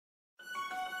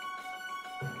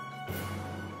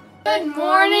Good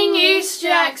morning, East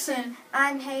Jackson.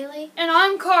 I'm Haley. And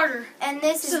I'm Carter. And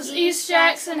this is East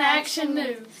Jackson Action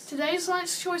News. Today's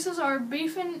lunch choices are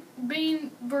beef and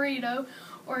bean burrito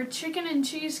or chicken and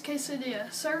cheese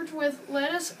quesadilla, served with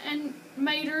lettuce and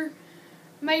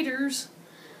maters,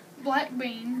 black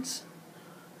beans.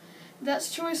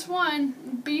 That's choice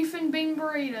 1, beef and bean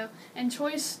burrito, and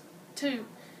choice 2,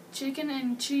 chicken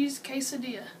and cheese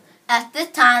quesadilla. At this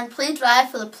time, please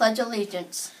rise for the Pledge of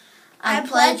Allegiance. I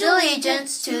pledge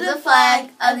allegiance to the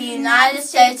flag of the United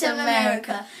States of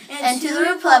America and to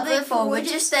the republic for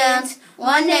which it stands,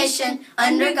 one nation,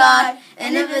 under God,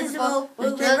 indivisible,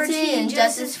 with liberty and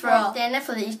justice for all. Stand up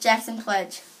for the East Jackson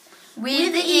Pledge.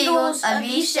 We, the Eagles of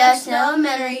East Jackson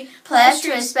Elementary, pledge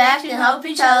to respect and help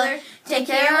each other, take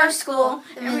care of our school,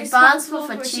 and be responsible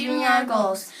for achieving our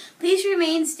goals. Please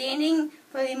remain standing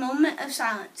for the moment of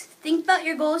silence. Think about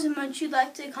your goals and what you'd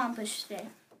like to accomplish today.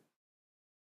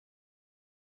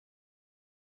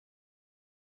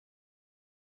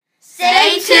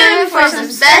 Stay tuned for some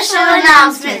special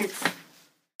announcements.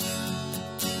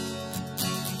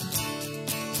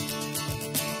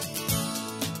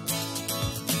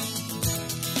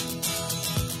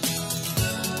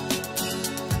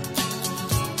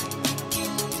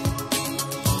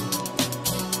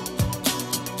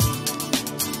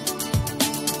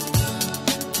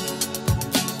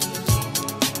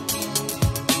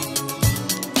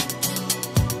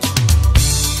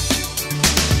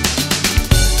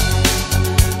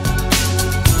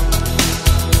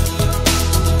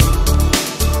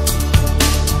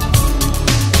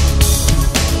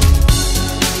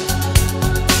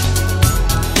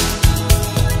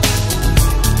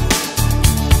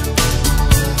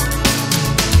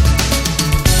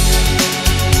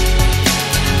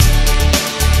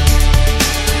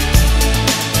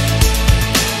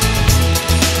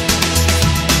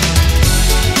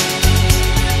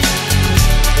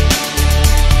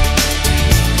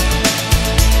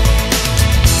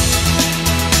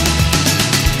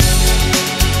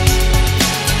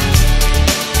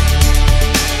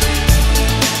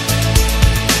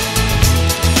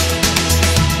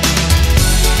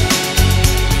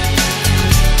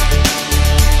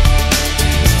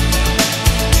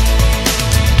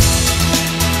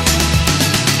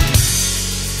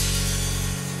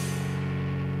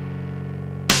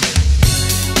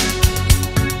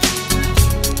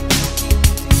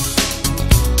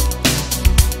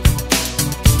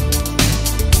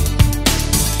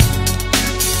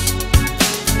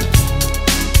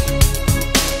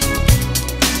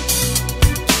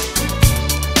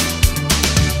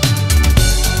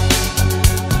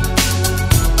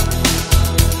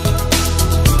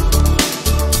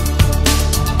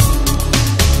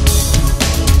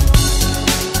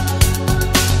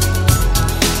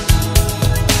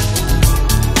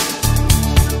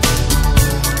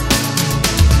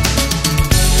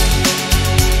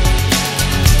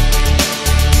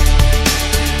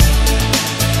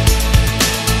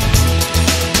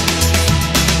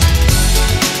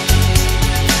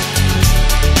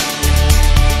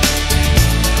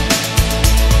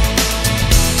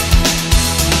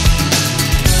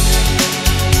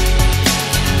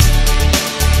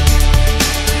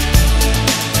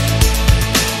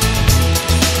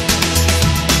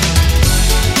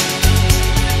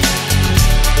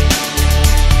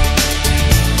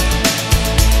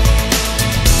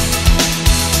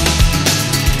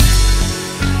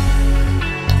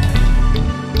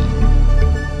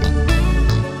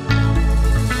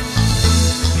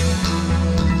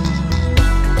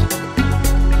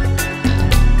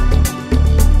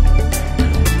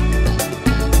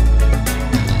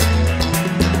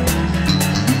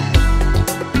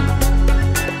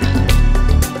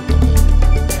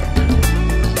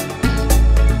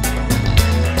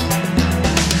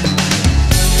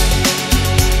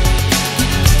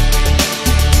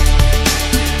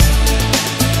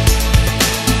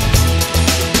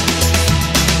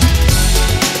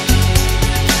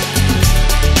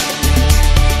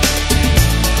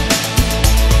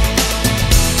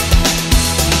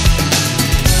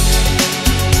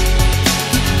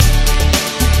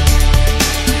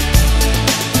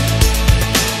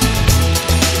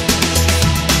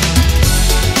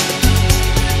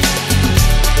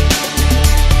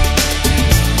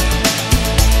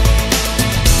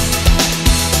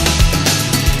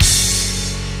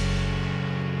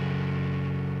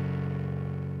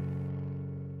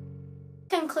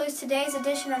 Concludes today's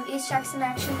edition of East Jackson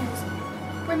Action News.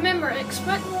 Remember,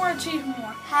 expect more, achieve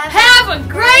more. Have a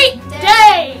great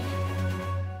day!